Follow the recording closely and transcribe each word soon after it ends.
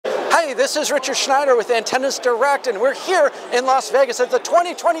Hi, this is Richard Schneider with Antennas Direct, and we're here in Las Vegas at the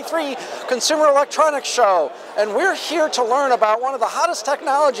 2023 Consumer Electronics Show. And we're here to learn about one of the hottest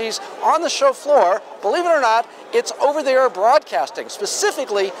technologies on the show floor. Believe it or not, it's over-the-air broadcasting,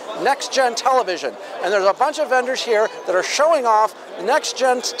 specifically NextGen television. And there's a bunch of vendors here that are showing off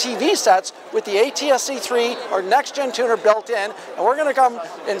NextGen TV sets with the ATSC 3 or NextGen tuner built in. And we're going to come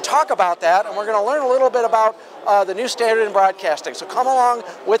and talk about that, and we're going to learn a little bit about the new standard in broadcasting. So come along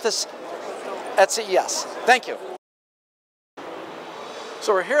with us at CES. Thank you.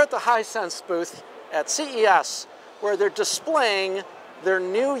 So we're here at the Hisense booth at CES, where they're displaying their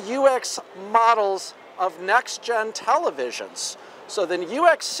new UX models of NextGen televisions. So the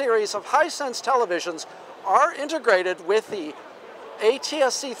UX series of Hisense televisions are integrated with the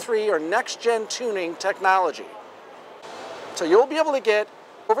ATSC 3 or NextGen tuning technology. So you'll be able to get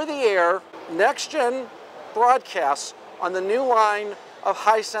over-the-air NextGen broadcasts on the new line of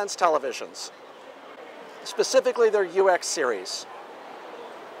Hisense televisions, specifically their UX series.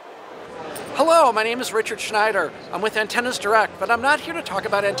 Hello, my name is Richard Schneider. I'm with Antennas Direct, but I'm not here to talk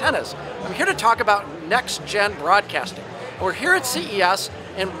about antennas. I'm here to talk about NextGen broadcasting. We're here at CES,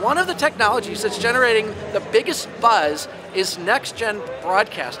 and one of the technologies that's generating the biggest buzz is NextGen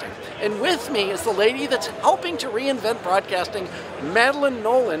broadcasting. And with me is the lady that's helping to reinvent broadcasting, Madeleine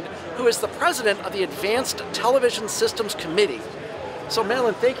Noland, who is the president of the Advanced Television Systems Committee. So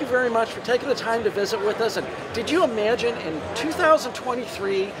Madeleine, thank you very much for taking the time to visit with us. And did you imagine in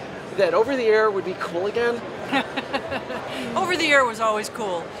 2023 that over-the-air would be cool again? Over-the-air was always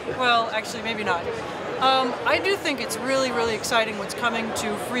cool. Well, actually, maybe not. I do think it's really, really exciting what's coming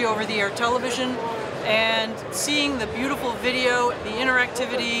to free over-the-air television, and seeing the beautiful video, the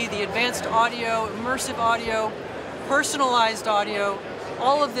interactivity, the advanced audio, immersive audio, personalized audio.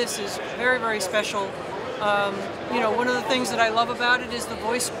 All of this is very, very special. You know, one of the things that I love about it is the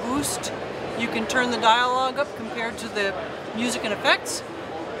voice boost. You can turn the dialogue up compared to the music and effects.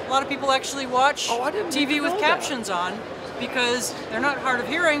 A lot of people actually watch TV with captions on because they're not hard of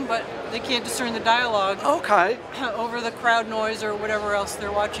hearing, but they can't discern the dialogue over the crowd noise or whatever else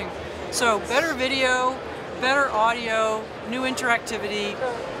they're watching. So better video, better audio, new interactivity,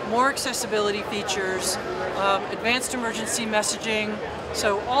 more accessibility features, advanced emergency messaging.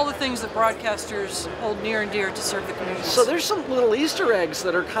 So all the things that broadcasters hold near and dear to serve the community. So there's some little Easter eggs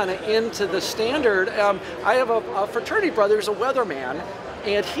that are kind of into the standard. I have a fraternity brother who's a weatherman,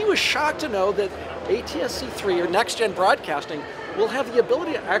 and he was shocked to know that ATSC 3 or NextGen broadcasting will have the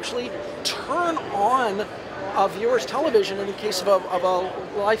ability to actually turn on a viewer's television in the case of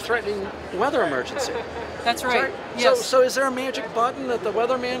a life-threatening weather emergency. That's right. Yes. So is there a magic button that the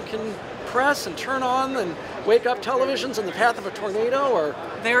weatherman can press and turn on and wake up televisions in the path of a tornado? Or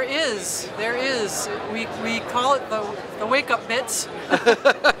There is. We call it the wake-up bits.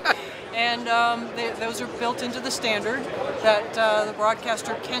 And those are built into the standard that the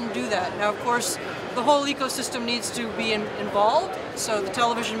broadcaster can do that. Now, of course, the whole ecosystem needs to be involved, so the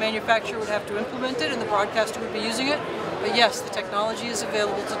television manufacturer would have to implement it and the broadcaster would be using it. But yes, the technology is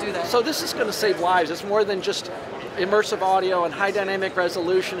available to do that. So this is going to save lives. It's more than just immersive audio and high dynamic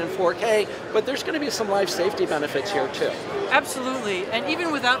resolution and 4K, but there's going to be some life safety benefits here too. Absolutely, and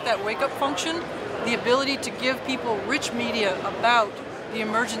even without that wake-up function, the ability to give people rich media about the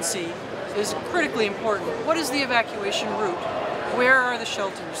emergency is critically important. What is the evacuation route? Where are the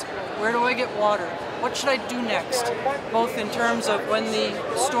shelters? Where do I get water? What should I do next? Both in terms of when the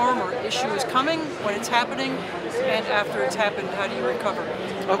storm or issue is coming, when it's happening, and after it's happened, how do you recover?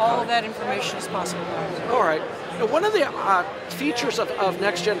 All of that information is possible. All right. Now, one of the features of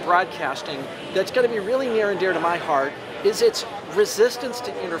NextGen broadcasting that's going to be really near and dear to my heart is its resistance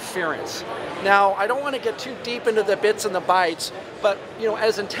to interference. Now, I don't want to get too deep into the bits and the bytes, but you know,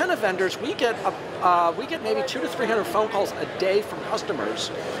 as antenna vendors, we get maybe 200 to 300 phone calls a day from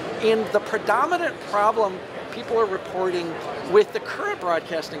customers, and the predominant problem people are reporting with the current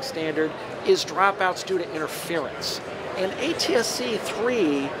broadcasting standard is dropouts due to interference. And ATSC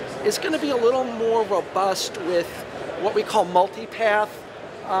 3 is going to be a little more robust with what we call multipath.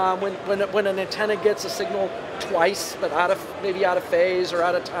 When an antenna gets a signal twice, but maybe out of phase or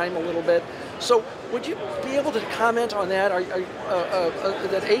out of time a little bit. So would you be able to comment on that?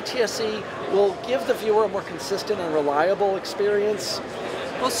 That ATSC will give the viewer a more consistent and reliable experience?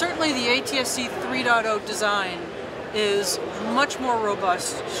 Well, certainly the ATSC 3.0 design is much more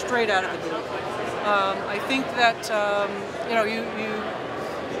robust straight out of the gate. I think that, you know,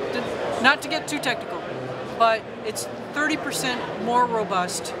 not to get too technical, but it's 30% more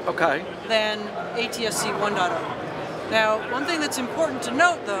robust than ATSC 1.0. Now, one thing that's important to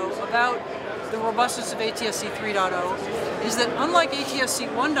note, though, about the robustness of ATSC 3.0 is that unlike ATSC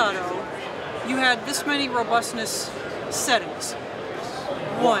 1.0, you had this many robustness settings.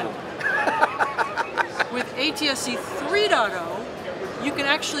 One. With ATSC 3.0, you can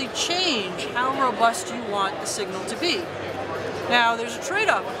actually change how robust you want the signal to be. Now, there's a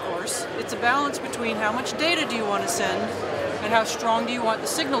trade-off, of course. It's a balance between how much data do you want to send and how strong do you want the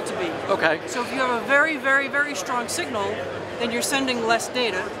signal to be. Okay. So if you have a very, very, very strong signal, then you're sending less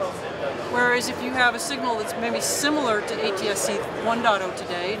data. Whereas if you have a signal that's maybe similar to ATSC 1.0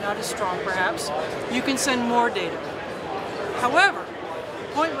 today, not as strong perhaps, you can send more data. However,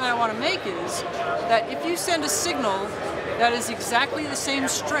 the point that I want to make is that if you send a signal that is exactly the same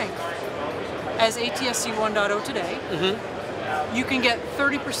strength as ATSC 1.0 today, you can get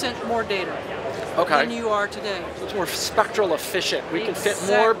 30% more data than you are today. So it's more spectral efficient. We can fit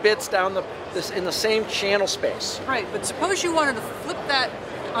more bits down in the same channel space. Right, but suppose you wanted to flip that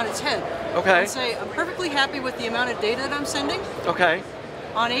on its head and say, I'm perfectly happy with the amount of data that I'm sending. Okay.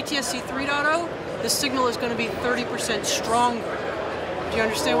 On ATSC 3.0, the signal is going to be 30% stronger. Do you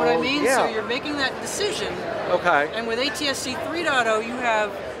understand what I mean? Yeah. So you're making that decision. Okay. And with ATSC 3.0, you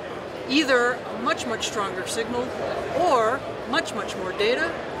have either a much, much stronger signal or much, much more data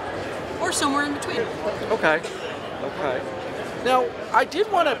or somewhere in between. Okay. Okay. Now, I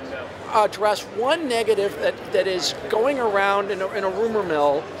did want to address one negative that is going around in a rumor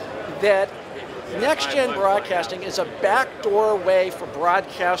mill, that next-gen broadcasting is a backdoor way for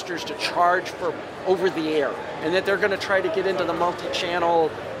broadcasters to charge for over-the-air, and that they're going to try to get into the multi-channel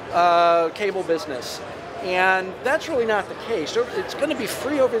cable business. And that's really not the case. It's going to be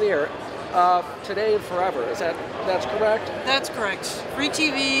free over-the-air today and forever. That's correct? That's correct. Free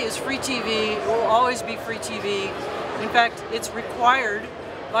TV is free TV. It will always be free TV. In fact, it's required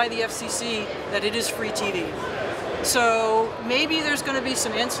by the FCC that it is free TV. So maybe there's going to be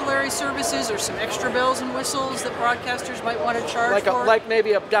some ancillary services or some extra bells and whistles that broadcasters might want to charge for. Like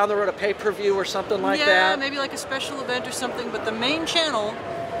maybe down the road a pay-per-view or something like that? Yeah, maybe like a special event or something, but the main channel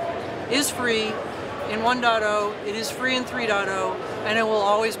is free in 1.0, it is free in 3.0, and it will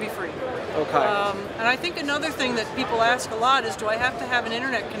always be free. Okay. And I think another thing that people ask a lot is, do I have to have an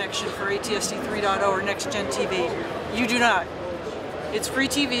internet connection for ATSC 3.0 or NextGen TV? You do not. It's free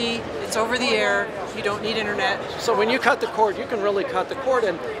TV, it's over the air, you don't need internet. So when you cut the cord, you can really cut the cord.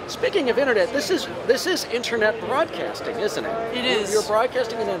 And speaking of internet, this is internet broadcasting, isn't it? It is. You're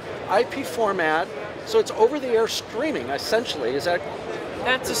broadcasting in an IP format, so it's over the air streaming, essentially.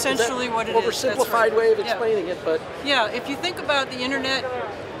 That's essentially what it is. Oversimplified way of explaining it, but... Yeah, if you think about the internet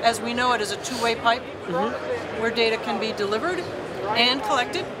as we know it as a two-way pipe, where data can be delivered and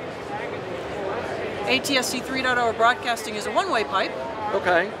collected, ATSC 3.0 broadcasting is a one-way pipe,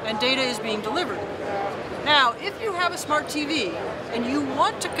 and data is being delivered. Now, if you have a smart TV and you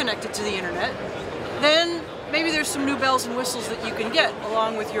want to connect it to the internet, then maybe there's some new bells and whistles that you can get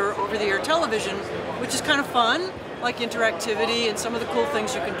along with your over-the-air television, which is kind of fun, like interactivity and some of the cool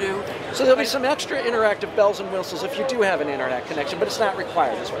things you can do. So there'll be some extra interactive bells and whistles if you do have an internet connection, but it's not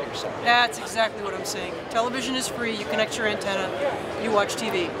required, is what you're saying. That's exactly what I'm saying. Television is free, you connect your antenna, you watch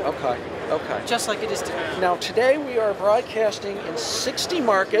TV. Okay. Just like it is today. Now today we are broadcasting in 60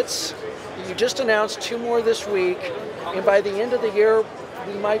 markets. You just announced 2 more this week, and by the end of the year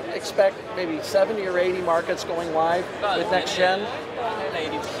we might expect maybe 70 or 80 markets going live with NextGen.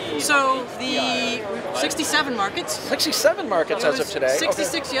 So the 67 markets. 67 markets as of today.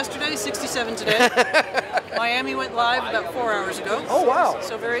 66 yesterday, 67 today. Miami went live about 4 hours ago. Oh wow!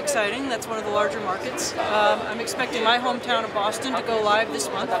 So very exciting. That's one of the larger markets. I'm expecting my hometown of Boston to go live this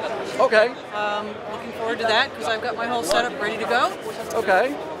month. Okay. Looking forward to that because I've got my whole setup ready to go.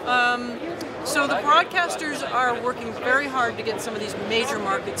 Okay. So the broadcasters are working very hard to get some of these major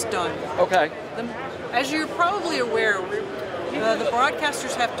markets done. Okay. As you're probably aware, the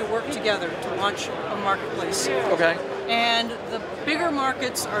broadcasters have to work together to launch a marketplace. Okay. And the bigger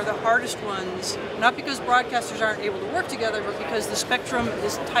markets are the hardest ones, not because broadcasters aren't able to work together, but because the spectrum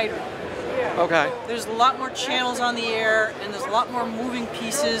is tighter. Okay. There's a lot more channels on the air, and there's a lot more moving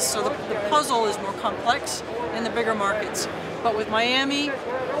pieces, so the puzzle is more complex in the bigger markets. But with Miami,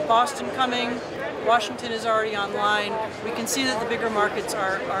 Boston coming, Washington is already online, we can see that the bigger markets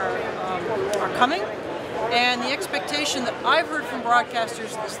are coming. And the expectation that I've heard from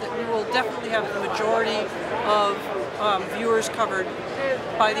broadcasters is that we will definitely have the majority of viewers covered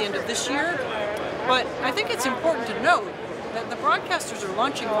by the end of this year. But I think it's important to note that the broadcasters are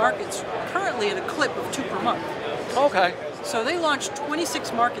launching markets currently at a clip of 2 per month. Okay. So they launched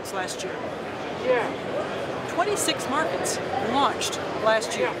 26 markets last year. 26 markets launched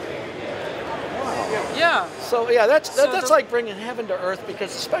last year. Wow. Yeah. So yeah, that's like bringing heaven to earth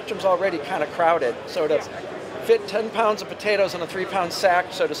because the spectrum's already kind of crowded. So fit 10 pounds of potatoes in a 3-pound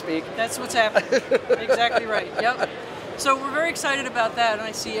sack, so to speak. That's what's happening. Exactly right. Yep. So we're very excited about that, and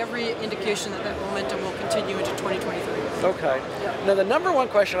I see every indication that that momentum will continue into 2023. Okay. Now the number one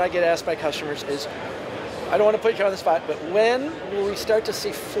question I get asked by customers is, I don't want to put you on the spot, but when will we start to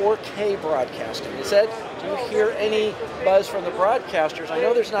see 4K broadcasting? Do you hear any buzz from the broadcasters? I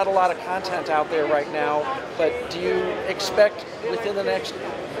know there's not a lot of content out there right now, but do you expect within the next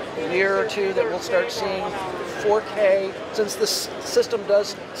year or two that we'll start seeing 4K, since this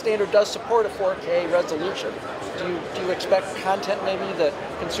standard does support a 4K resolution? Do you expect content maybe that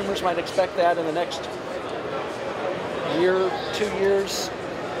consumers might expect that in the next year, 2 years?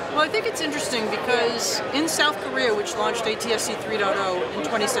 Well, I think it's interesting because in South Korea, which launched ATSC 3.0 in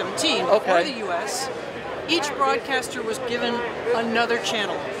 2017 for the US, each broadcaster was given another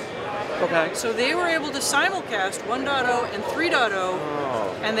channel. Okay. So they were able to simulcast 1.0 and 3.0,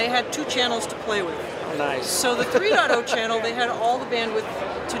 and they had 2 channels to play with. Oh, nice. So the 3.0 channel, they had all the bandwidth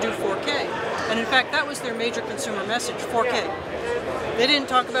to do 4K. And in fact, that was their major consumer message, 4K. They didn't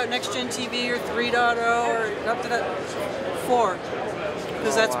talk about NextGen TV or 3.0 or up to that 4.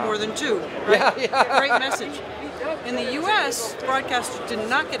 Because that's more than 2, right? Yeah. Great message. In the US, broadcasters did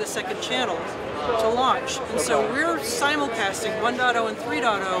not get a second channel to launch, and so we're simulcasting 1.0 and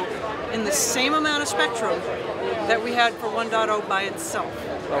 3.0 in the same amount of spectrum that we had for 1.0 by itself.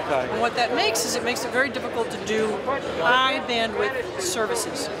 Okay. And what that makes is it makes it very difficult to do high bandwidth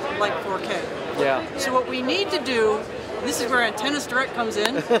services like 4K. Yeah. So what we need to do, and this is where Antennas Direct comes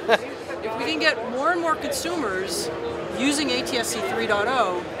in, if we can get more and more consumers using ATSC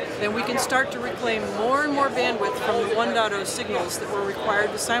 3.0, then we can start to reclaim more and more bandwidth from the 1.0 signals that we're required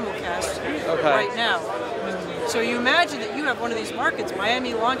to simulcast right now. So you imagine that you have one of these markets,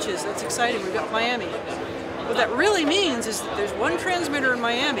 Miami launches, that's exciting, we've got Miami. What that really means is that there's one transmitter in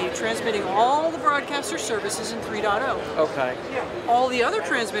Miami transmitting all the broadcaster services in 3.0. Okay. All the other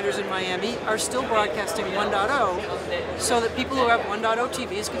transmitters in Miami are still broadcasting 1.0 so that people who have 1.0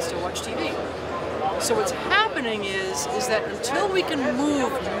 TVs can still watch TV. So what's happening is that until we can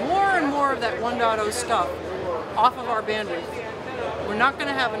move more and more of that 1.0 stuff off of our bandwidth, we're not going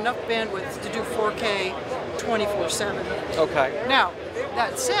to have enough bandwidth to do 4K 24/7. Okay. Now,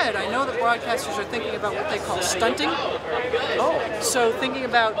 that said, I know that broadcasters are thinking about what they call stunting. So thinking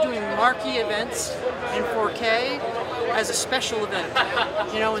about doing marquee events in 4K as a special event.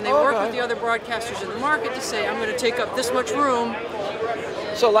 You know, and they work with the other broadcasters in the market to say, I'm going to take up this much room.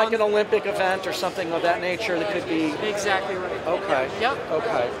 So like an Olympic event or something of that nature that could be... Exactly right. Okay. Yep.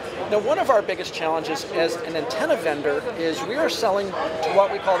 Okay. Now, one of our biggest challenges as an antenna vendor is we are selling to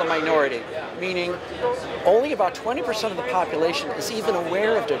what we call the minority, meaning only about 20% of the population is even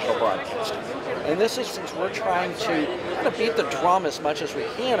aware of digital broadcasting. And this is since we're trying to kind of beat the drum as much as we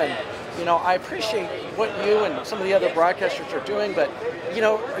can. And, you know, I appreciate what you and some of the other broadcasters are doing, but, you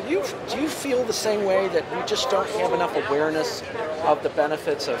know, do you feel the same way that we just don't have enough awareness of the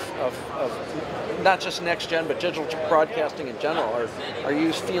benefits of not just NextGen, but digital broadcasting in general? Are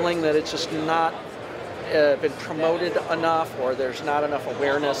you feeling that it's just not been promoted enough, or there's not enough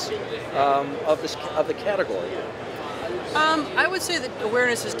awareness of the category? I would say that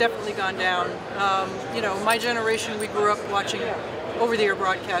awareness has definitely gone down. You know, my generation, we grew up watching over-the-air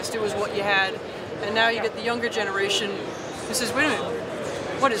broadcast. It was what you had. And now you get the younger generation who says, wait a minute,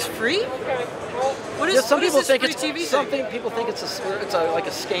 what is free? What is, some people think it's TV something. People think it's like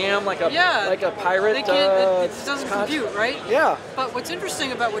a scam, like a pirate. It doesn't compute, right? Yeah. But what's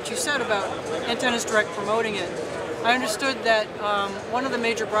interesting about what you said about Antennas Direct promoting it, I understood that one of the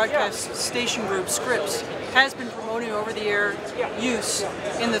major broadcast station groups, Scripps, has been promoting over-the-air use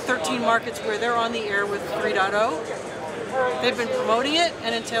in the 13 markets where they're on the air with 3.0. They've been promoting it,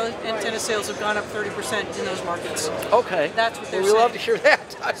 and antenna sales have gone up 30% in those markets. Okay. That's what they're saying. We love to hear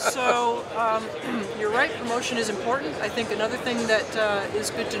that. So, you're right, promotion is important. I think another thing that is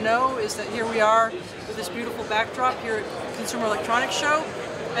good to know is that here we are with this beautiful backdrop here at Consumer Electronics Show,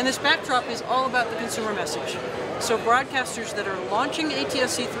 and this backdrop is all about the consumer message. So broadcasters that are launching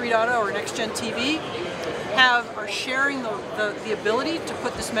ATSC 3.0 or NextGen TV are sharing the ability to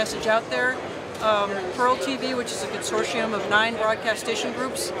put this message out there. Pearl TV, which is a consortium of 9 broadcast station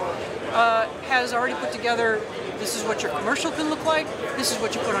groups, has already put together, this is what your commercial can look like, this is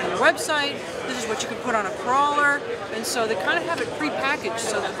what you put on your website, this is what you can put on a crawler, and so they kind of have it pre-packaged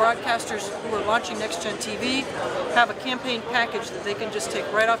so that broadcasters who are launching NextGen TV have a campaign package that they can just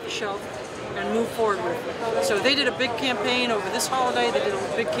take right off the shelf and move forward with. So they did a big campaign over this holiday, they did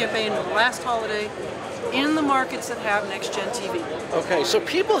a big campaign over the last holiday in the markets that have NextGen TV. Okay, so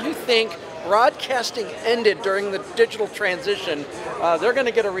people who think broadcasting ended during the digital transition, they're going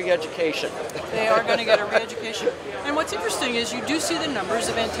to get a re-education. They are going to get a re-education. And what's interesting is you do see the numbers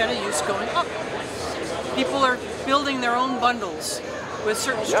of antenna use going up. People are building their own bundles with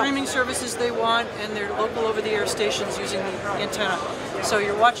certain streaming services they want and their local over-the-air stations using the antenna. So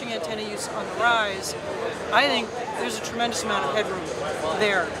you're watching antenna use on the rise. I think there's a tremendous amount of headroom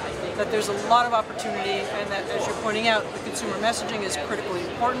there, that there's a lot of opportunity, and that, as you're pointing out, the consumer messaging is critically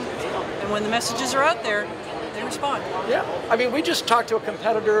important, and when the messages are out there, they respond. Yeah, I mean, we just talked to a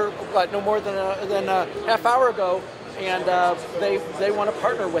competitor no more than a half hour ago, and they want to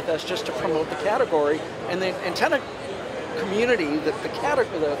partner with us just to promote the category, and the antenna community,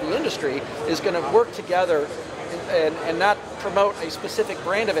 the industry, is going to work together and not promote a specific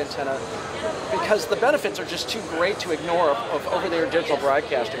brand of antenna, because the benefits are just too great to ignore of over-the-air digital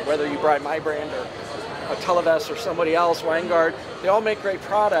broadcasting. Whether you buy my brand or a Televest or somebody else, Weingard, they all make great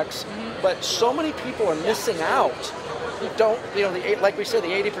products, but so many people are missing out who don't, like we said, the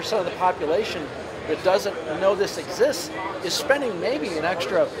 80% of the population that doesn't know this exists is spending maybe an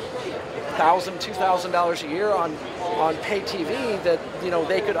extra $1,000, $2,000 a year on pay TV that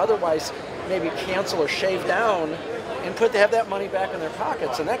they could otherwise maybe cancel or shave down and have that money back in their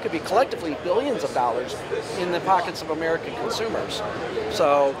pockets, and that could be collectively billions of dollars in the pockets of American consumers.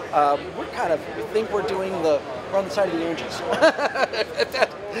 So we think we're on the side of the angels.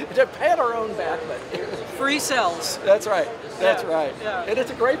 To pat our own back, but free cells. That's right. That's right. Yeah. And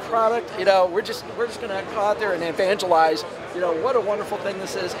it's a great product. We're just going to go out there and evangelize. What a wonderful thing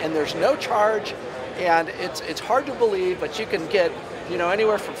this is, and there's no charge, and it's hard to believe, but you can get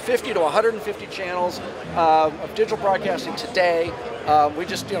anywhere from 50 to 150 channels of digital broadcasting today. We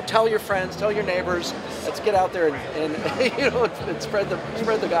just tell your friends, tell your neighbors. Let's get out there and spread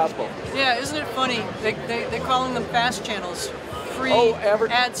the gospel. Yeah, isn't it funny? They're calling them fast channels, free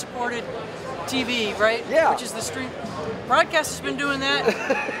ad-supported TV, right? Yeah. Which is the stream. Broadcast has been doing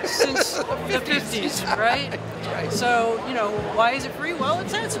that since the 50s, right? Right. So why is it free? Well,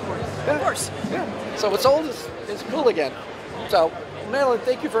 it's ad-supported, of course. Yeah. So what's old is cool again. So, Madeleine,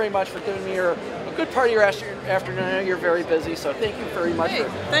 thank you very much for giving me a good part of your afternoon. I know you're very busy, so thank you very much for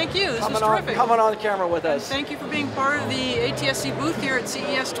thank you. This was terrific. Coming on the camera with us. And thank you for being part of the ATSC booth here at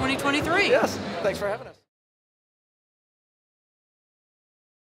CES 2023. Yes, thanks for having us.